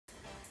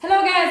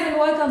and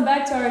welcome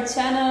back to our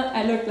channel.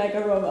 I look like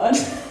a robot.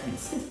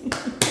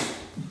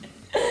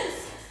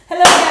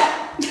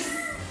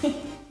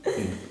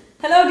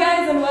 Hello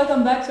guys and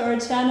welcome back to our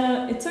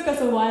channel. It took us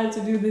a while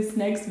to do this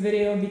next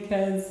video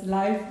because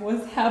life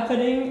was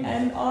happening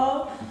and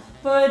all.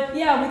 But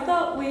yeah, we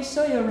thought we'd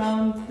show you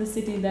around the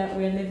city that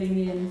we're living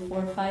in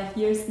for 5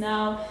 years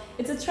now.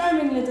 It's a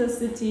charming little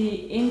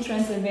city in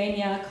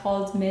Transylvania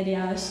called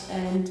Mediaș,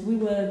 and we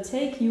will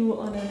take you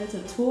on a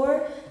little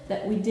tour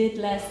that we did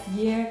last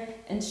year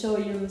and show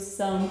you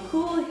some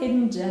cool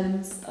hidden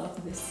gems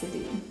of this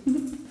city.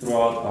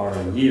 Throughout our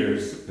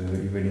years,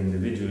 even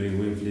individually,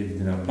 we've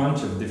lived in a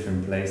bunch of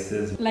different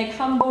places. Like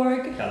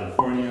Hamburg,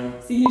 California,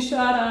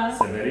 Sibiu,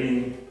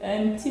 Severin,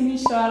 and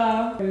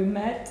Timișoara, where we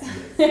met.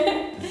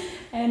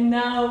 And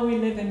now we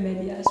live in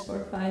Mediaș for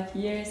 5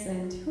 years,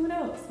 and who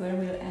knows where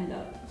we'll end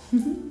up.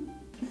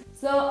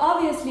 So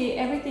obviously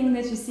everything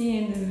that you see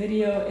in this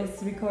video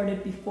is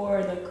recorded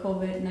before the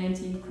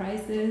COVID-19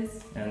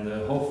 crisis. And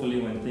hopefully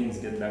when things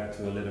get back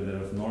to a little bit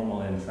of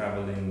normal and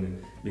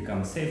traveling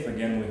becomes safe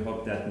again, we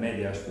hope that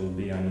Mediaș will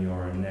be on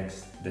your next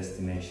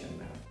destination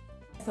now.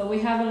 So we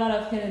have a lot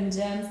of hidden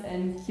gems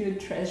and cute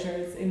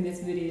treasures in this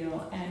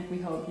video, and we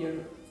hope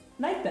you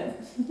like them.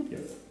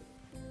 Yes.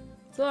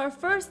 So our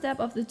first step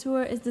of the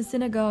tour is the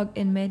synagogue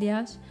in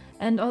Mediaș,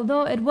 and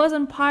although it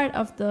wasn't part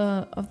of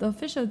the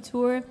official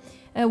tour,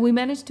 we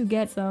managed to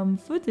get some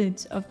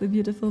footage of the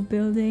beautiful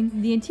building.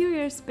 The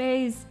interior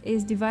space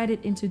is divided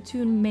into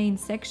two main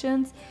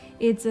sections.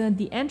 It's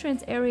the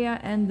entrance area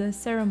and the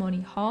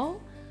ceremony hall.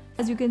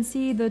 As you can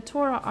see, the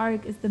Torah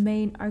arc is the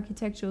main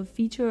architectural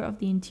feature of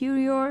the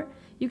interior.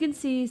 You can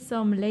see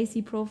some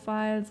lacy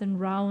profiles and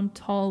round,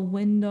 tall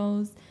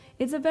windows.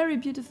 It's a very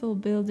beautiful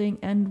building,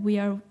 and we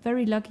are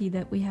very lucky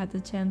that we had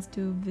the chance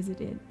to visit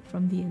it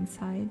from the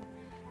inside.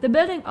 The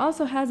building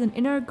also has an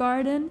inner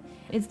garden.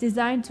 It's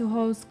designed to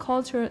host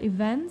cultural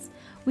events.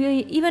 We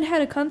even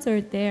had a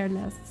concert there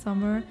last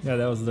summer. Yeah,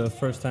 that was the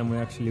first time we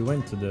actually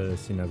went to the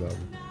synagogue.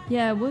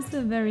 Yeah, it was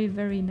a very,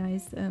 very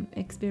nice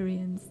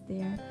experience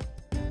there.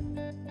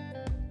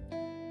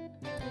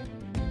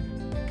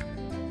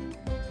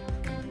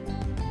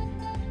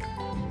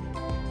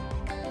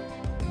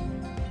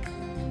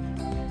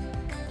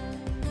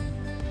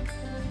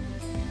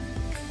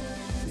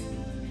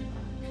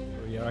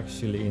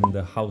 Actually in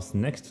the house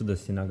next to the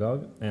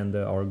synagogue, and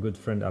our good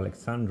friend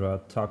Alexandra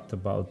talked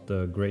about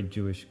the great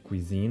Jewish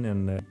cuisine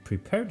and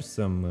prepared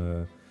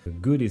some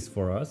goodies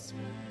for us.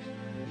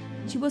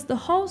 She was the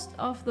host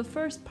of the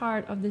first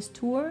part of this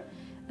tour.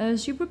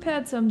 She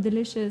prepared some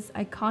delicious,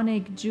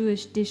 iconic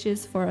Jewish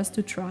dishes for us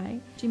to try.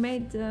 She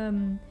made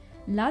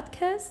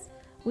latkes,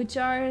 which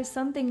are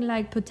something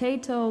like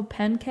potato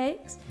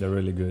pancakes. They're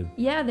really good.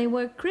 Yeah, they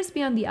were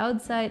crispy on the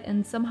outside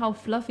and somehow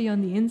fluffy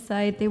on the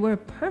inside. They were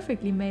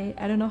perfectly made.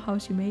 I don't know how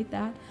she made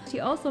that.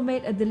 She also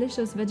made a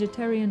delicious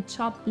vegetarian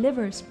chopped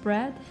liver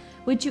spread,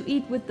 which you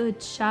eat with the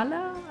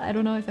challah. I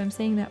don't know if I'm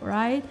saying that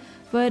right,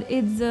 but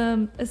it's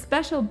a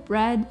special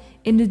bread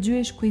in the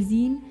Jewish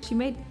cuisine. She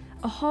made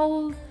a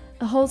whole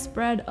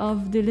spread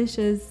of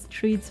delicious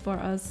treats for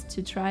us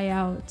to try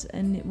out,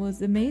 and it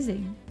was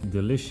amazing.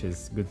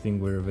 Delicious. Good thing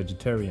we're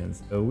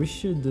vegetarians. We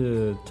should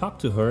talk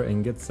to her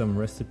and get some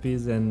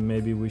recipes, and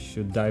maybe we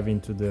should dive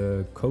into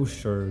the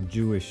kosher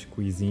Jewish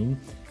cuisine,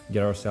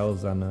 get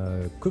ourselves on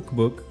a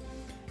cookbook,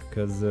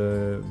 because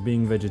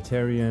being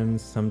vegetarian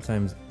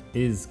sometimes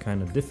is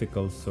kind of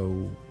difficult,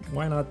 so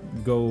why not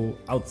go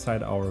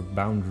outside our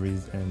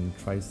boundaries and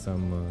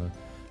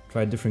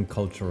try different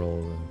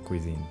cultural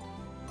cuisine.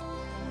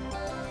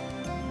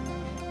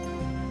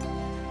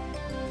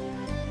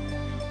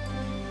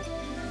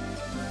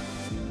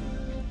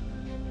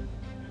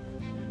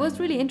 It was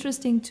really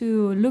interesting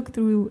to look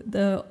through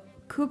the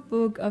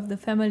cookbook of the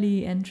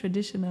family and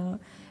traditional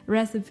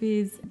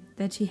recipes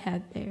that she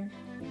had there.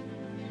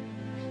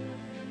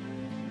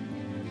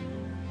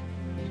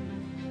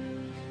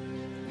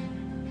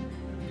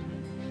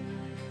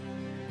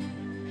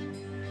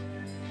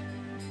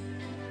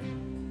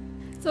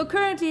 So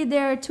currently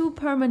there are 2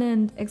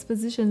 permanent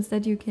expositions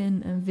that you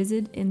can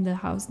visit in the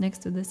house next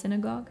to the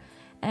synagogue,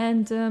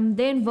 and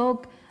they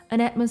invoke an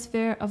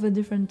atmosphere of a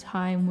different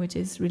time, which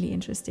is really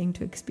interesting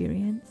to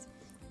experience.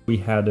 We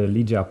had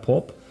Lydia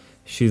Pop.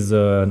 She's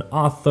an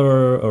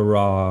author, a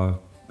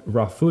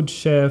raw food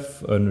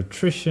chef, a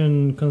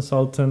nutrition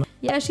consultant.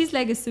 Yeah, she's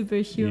like a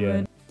superhuman.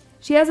 Yeah.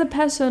 She has a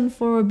passion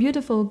for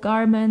beautiful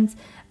garments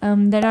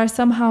that are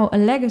somehow a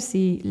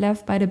legacy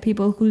left by the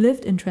people who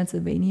lived in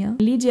Transylvania.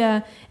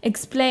 Lydia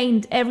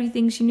explained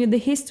everything. She knew the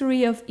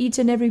history of each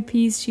and every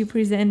piece she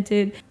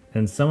presented.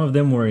 And some of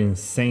them were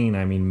insane.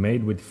 I mean,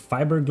 made with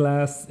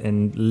fiberglass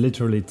and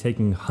literally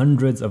taking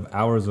hundreds of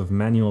hours of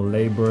manual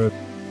labor.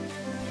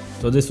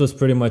 So this was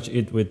pretty much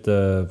it with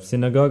the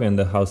synagogue and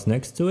the house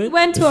next to it. We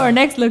went to our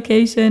next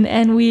location,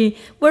 and we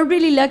were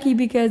really lucky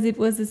because it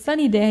was a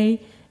sunny day,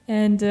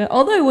 and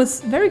although it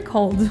was very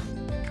cold.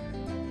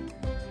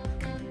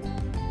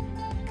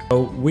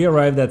 So we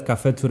arrived at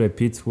Café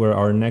Turepitz, where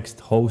our next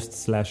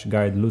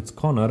host/guide Lutz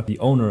Connor, the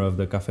owner of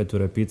the Café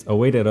Turepitz,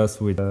 awaited us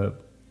with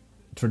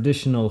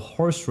traditional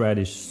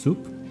horseradish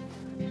soup.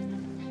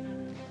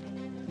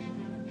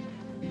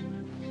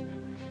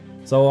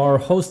 So our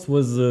host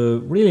was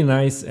really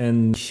nice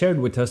and shared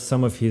with us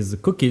some of his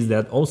cookies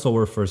that also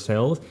were for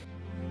sale.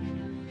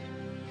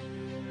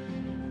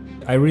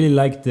 I really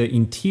liked the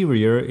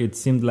interior. It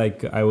seemed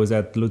like I was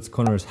at Lutz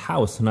Connor's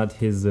house, not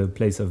his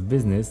place of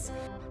business.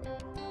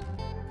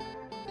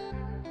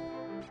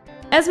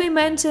 As we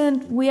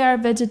mentioned, we are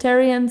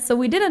vegetarians, so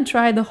we didn't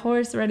try the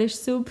horseradish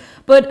soup,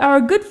 but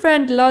our good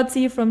friend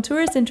Lotzi from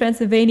Tourists in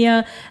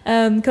Transylvania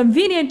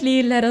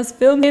conveniently let us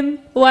film him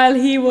while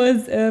he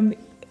was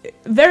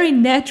very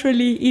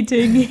naturally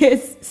eating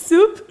his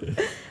soup.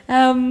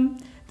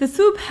 The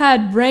soup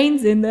had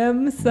brains in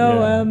them,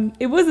 so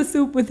it was a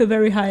soup with a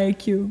very high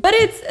IQ. But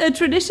it's a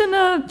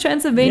traditional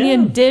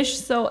Transylvanian dish,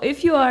 so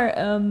if you are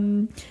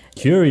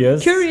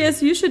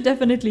curious, you should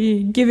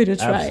definitely give it a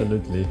try.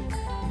 Absolutely.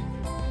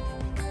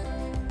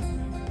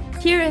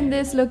 Here in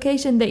this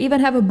location, they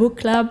even have a book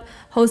club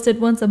hosted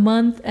once a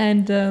month,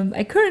 and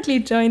I currently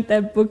joined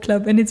that book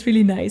club, and it's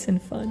really nice and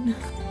fun.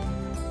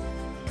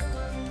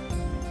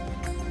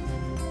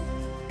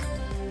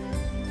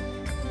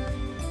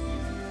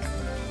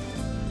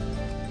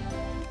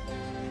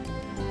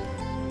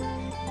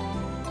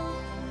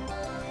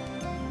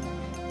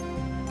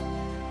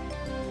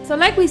 So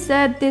like we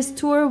said, this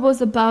tour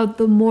was about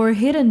the more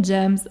hidden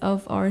gems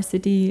of our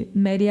city,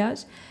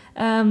 Mediaș.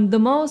 The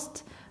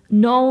most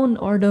known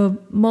or the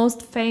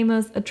most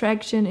famous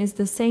attraction is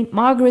the St.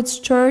 Margaret's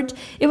Church.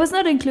 It was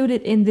not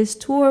included in this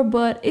tour,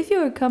 but if you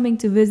are coming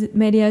to visit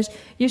Mediaș,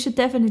 you should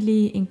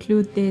definitely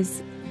include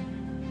this.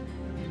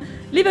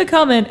 Leave a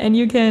comment and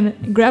you can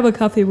grab a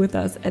coffee with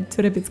us at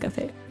Turepitz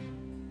Cafe.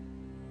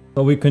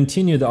 So we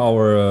continued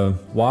our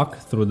walk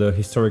through the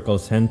historical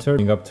center,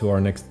 up to our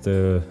next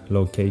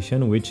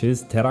location, which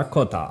is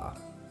Terracotta.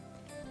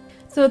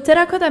 So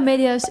Terracotta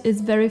Mediaș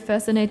is very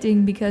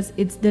fascinating because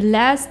it's the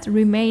last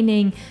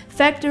remaining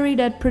factory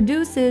that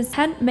produces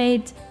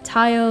handmade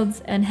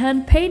tiles and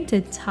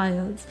hand-painted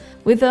tiles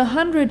with a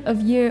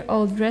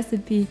 100-year-old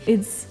recipe.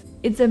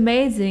 It's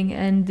amazing,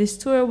 and this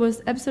tour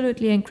was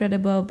absolutely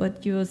incredible,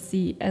 but you will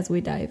see as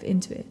we dive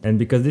into it. And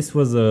because this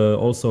was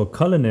also a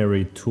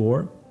culinary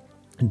tour,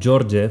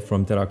 George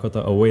from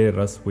Terracotta awaited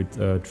us with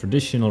a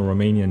traditional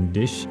Romanian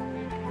dish.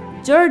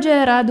 George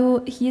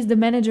Radu, he's the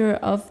manager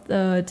of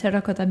the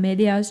Terracotta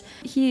Mediaș.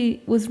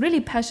 He was really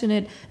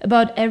passionate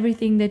about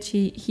everything that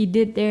he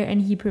did there,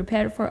 and he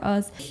prepared for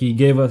us. He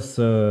gave us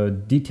a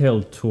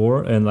detailed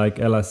tour, and like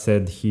Ella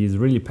said, he's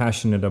really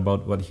passionate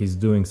about what he's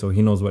doing, so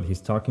he knows what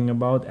he's talking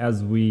about.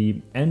 As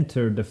we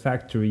entered the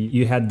factory,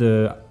 you had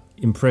the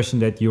impression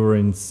that you were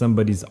in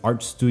somebody's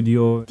art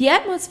studio. The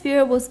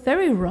atmosphere was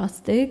very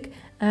rustic,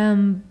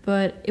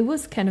 but it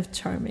was kind of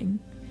charming.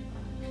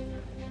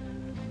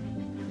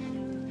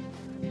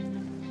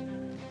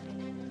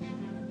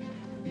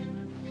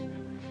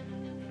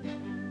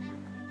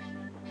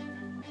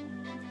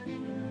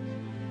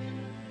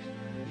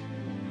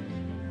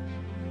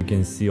 You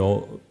can see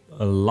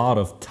a lot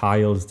of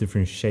tiles,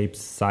 different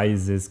shapes,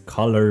 sizes,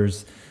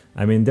 colors.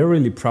 I mean, they're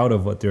really proud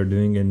of what they're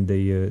doing, and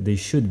they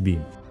should be.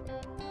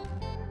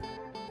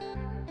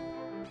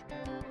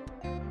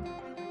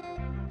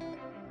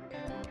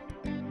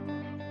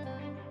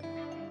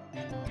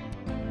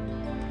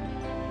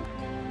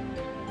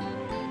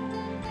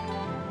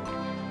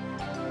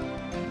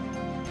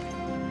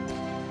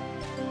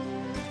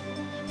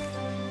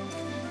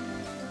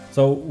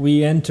 So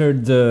we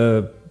entered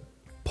the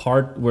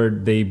part where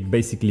they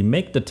basically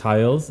make the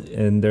tiles,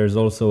 and there's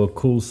also a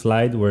cool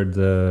slide where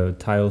the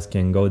tiles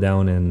can go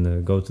down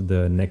and go to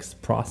the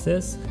next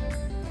process.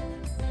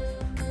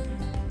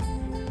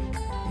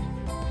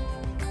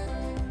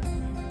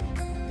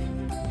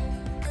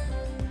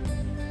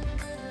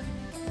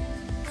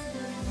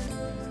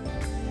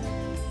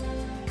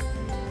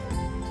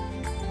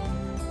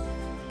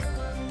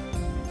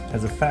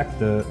 As a fact,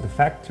 the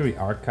factory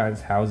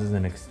archives houses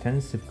an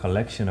extensive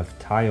collection of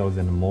tiles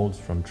and molds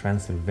from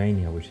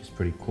Transylvania, which is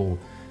pretty cool.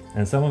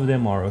 And some of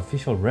them are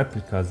official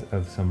replicas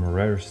of some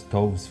rare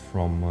stoves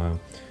from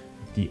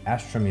the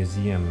Astra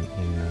Museum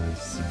in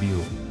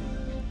Sibiu.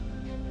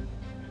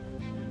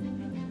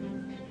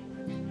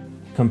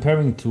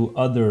 Comparing to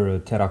other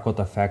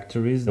terracotta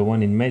factories, the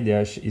one in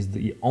Mediaș is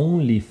the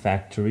only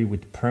factory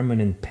with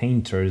permanent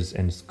painters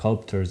and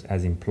sculptors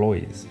as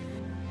employees.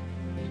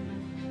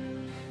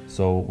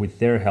 So with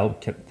their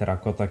help,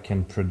 Terracotta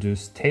can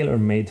produce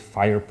tailor-made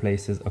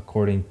fireplaces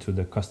according to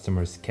the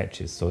customer's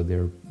sketches. So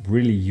they're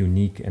really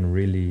unique and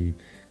really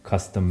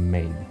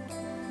custom-made.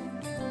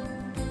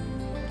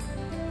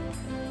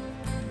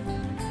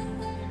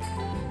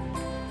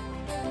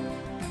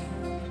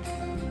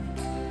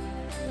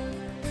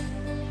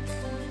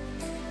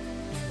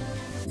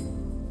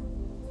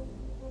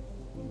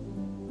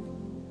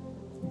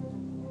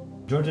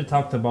 Georgia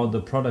talked about the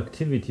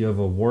productivity of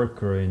a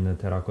worker in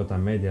Terracotta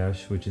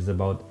Mediaș, which is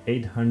about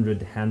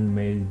 800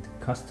 handmade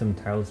custom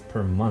tiles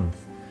per month.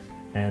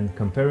 And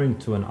comparing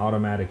to an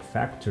automatic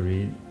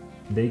factory,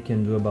 they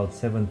can do about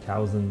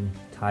 7,000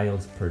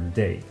 tiles per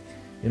day.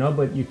 You know,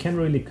 but you can't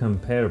really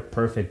compare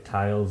perfect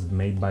tiles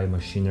made by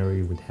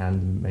machinery with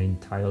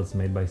handmade tiles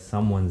made by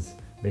someone's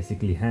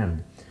basically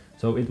hand.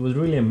 So it was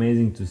really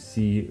amazing to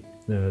see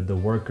the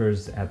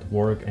workers at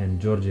work, and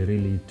George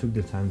really took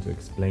the time to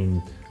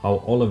explain how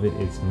all of it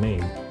is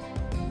made.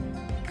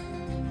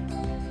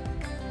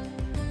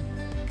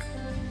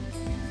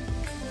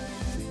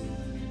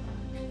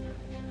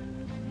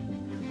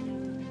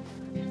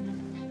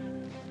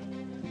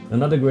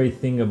 Another great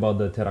thing about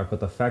the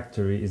terracotta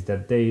factory is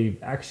that they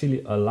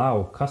actually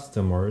allow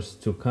customers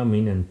to come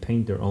in and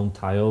paint their own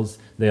tiles.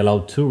 They allow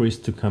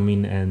tourists to come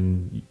in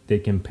and they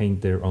can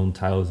paint their own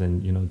tiles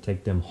and, you know,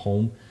 take them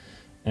home.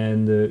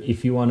 And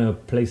if you want to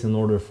place an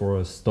order for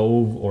a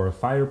stove or a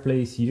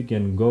fireplace, you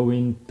can go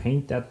in,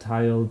 paint that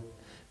tile,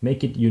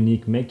 make it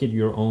unique, make it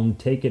your own,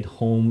 take it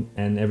home,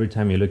 and every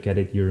time you look at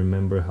it, you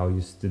remember how you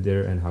stood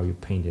there and how you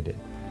painted it.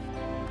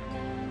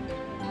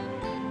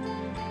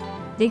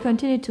 They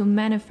continue to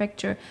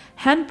manufacture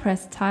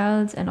hand-pressed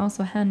tiles and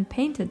also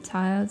hand-painted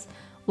tiles,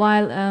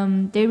 while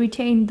they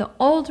retain the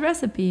old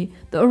recipe,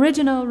 the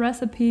original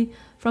recipe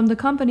from the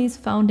company's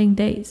founding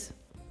days.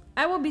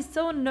 I will be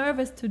so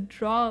nervous to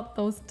draw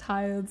those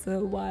tiles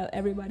while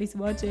everybody's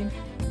watching.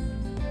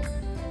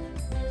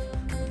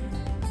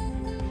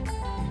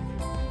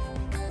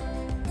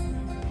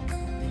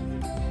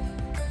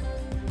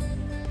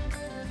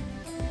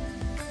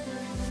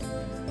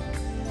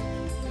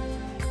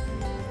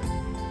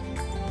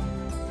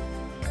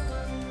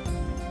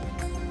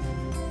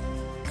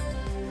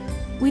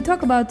 We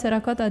talk about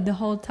terracotta the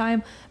whole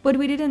time, but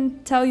we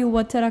didn't tell you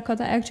what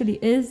terracotta actually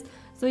is.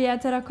 So yeah,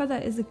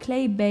 terracotta is a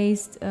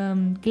clay-based,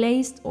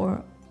 glazed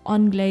or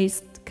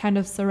unglazed kind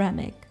of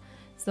ceramic.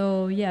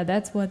 So yeah,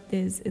 that's what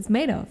this is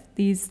made of.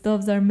 These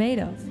stoves are made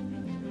of.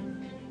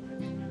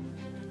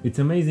 It's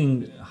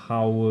amazing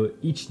how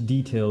each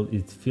detail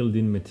is filled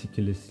in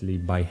meticulously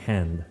by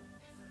hand.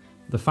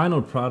 The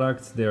final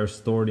products, they are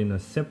stored in a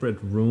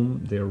separate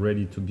room. They are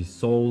ready to be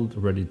sold,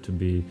 ready to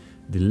be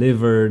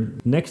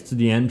delivered. Next to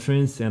the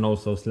entrance and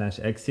also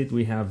 /exit,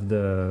 we have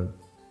the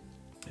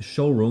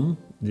showroom.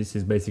 This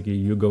is basically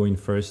you go in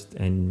first,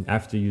 and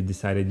after you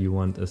decided you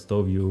want a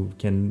stove, you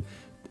can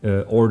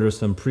order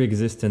some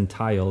pre-existing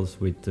tiles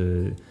with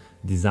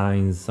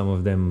designs. Some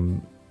of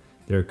them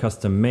they're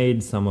custom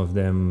made, some of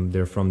them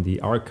they're from the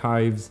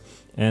archives,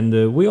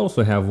 and we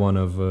also have one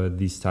of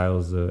these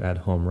tiles at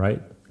home,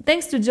 right?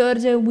 Thanks to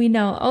Georgia, we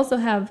now also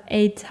have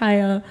a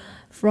tile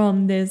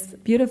from this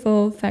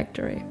beautiful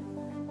factory.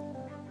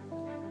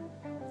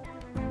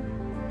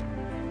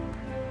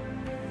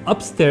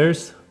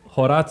 Upstairs,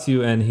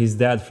 Horatiu and his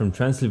dad from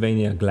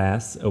Transylvania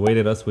Glass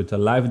awaited us with a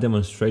live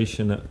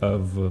demonstration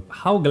of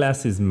how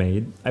glass is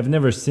made. I've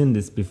never seen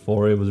this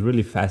before. It was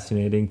really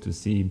fascinating to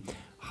see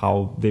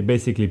how they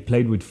basically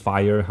played with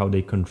fire, how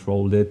they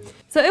controlled it.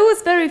 So it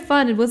was very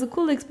fun. It was a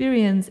cool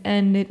experience,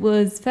 and it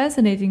was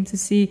fascinating to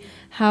see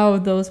how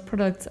those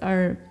products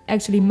are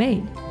actually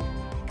made.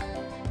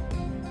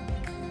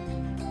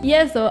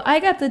 Yeah, so I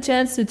got the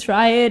chance to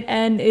try it,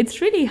 and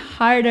it's really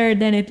harder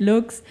than it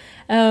looks.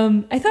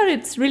 I thought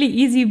it's really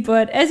easy,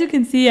 but as you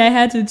can see, I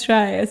had to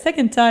try a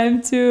second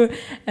time to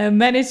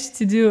manage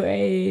to do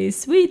a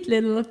sweet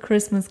little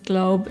Christmas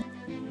globe.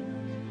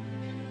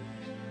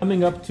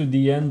 Coming up to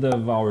the end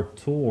of our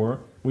tour,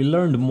 we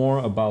learned more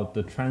about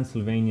the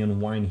Transylvanian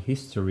wine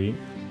history.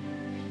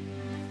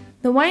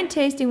 The wine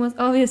tasting was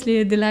obviously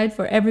a delight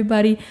for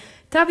everybody.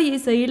 Tavi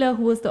Isaila,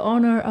 who was the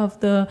owner of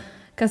the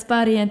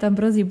Caspari and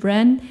Ambrosi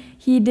brand,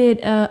 he did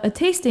a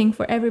tasting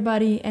for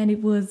everybody, and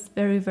it was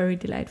very, very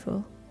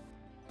delightful.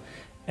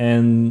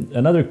 And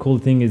another cool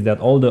thing is that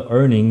all the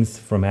earnings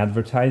from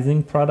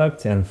advertising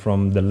products and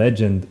from the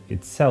legend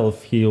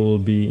itself, he will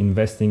be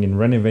investing in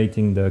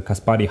renovating the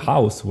Caspari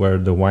house where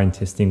the wine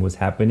tasting was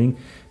happening,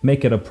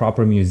 make it a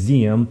proper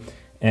museum,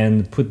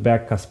 and put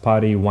back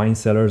Caspari wine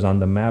cellars on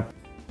the map.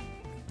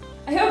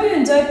 I hope you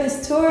enjoyed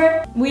this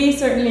tour. We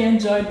certainly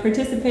enjoyed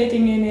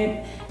participating in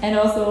it, and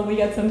also we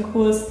got some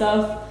cool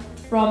stuff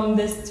from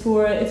this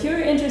tour. If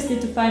you're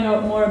interested to find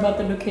out more about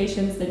the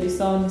locations that you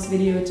saw in this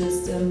video,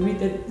 just read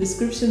the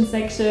description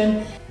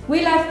section.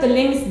 We left the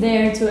links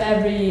there to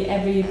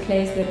every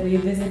place that we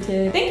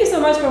visited. Thank you so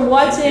much for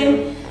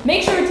watching.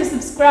 Make sure to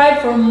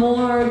subscribe for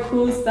more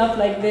cool stuff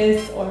like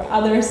this or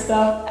other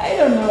stuff. I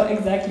don't know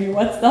exactly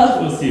what stuff.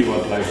 We'll see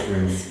what life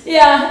brings.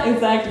 Yeah,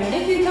 exactly.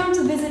 If you come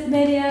to visit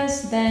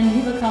Mediaș, then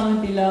leave a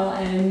comment below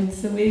and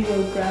we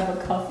will grab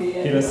a coffee.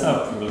 Hit us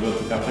up. We'll go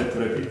to Cafe to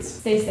Repeats.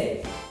 Stay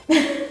safe.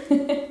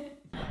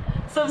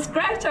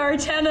 Subscribe to our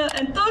channel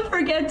and don't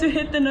forget to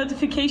hit the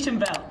notification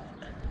bell.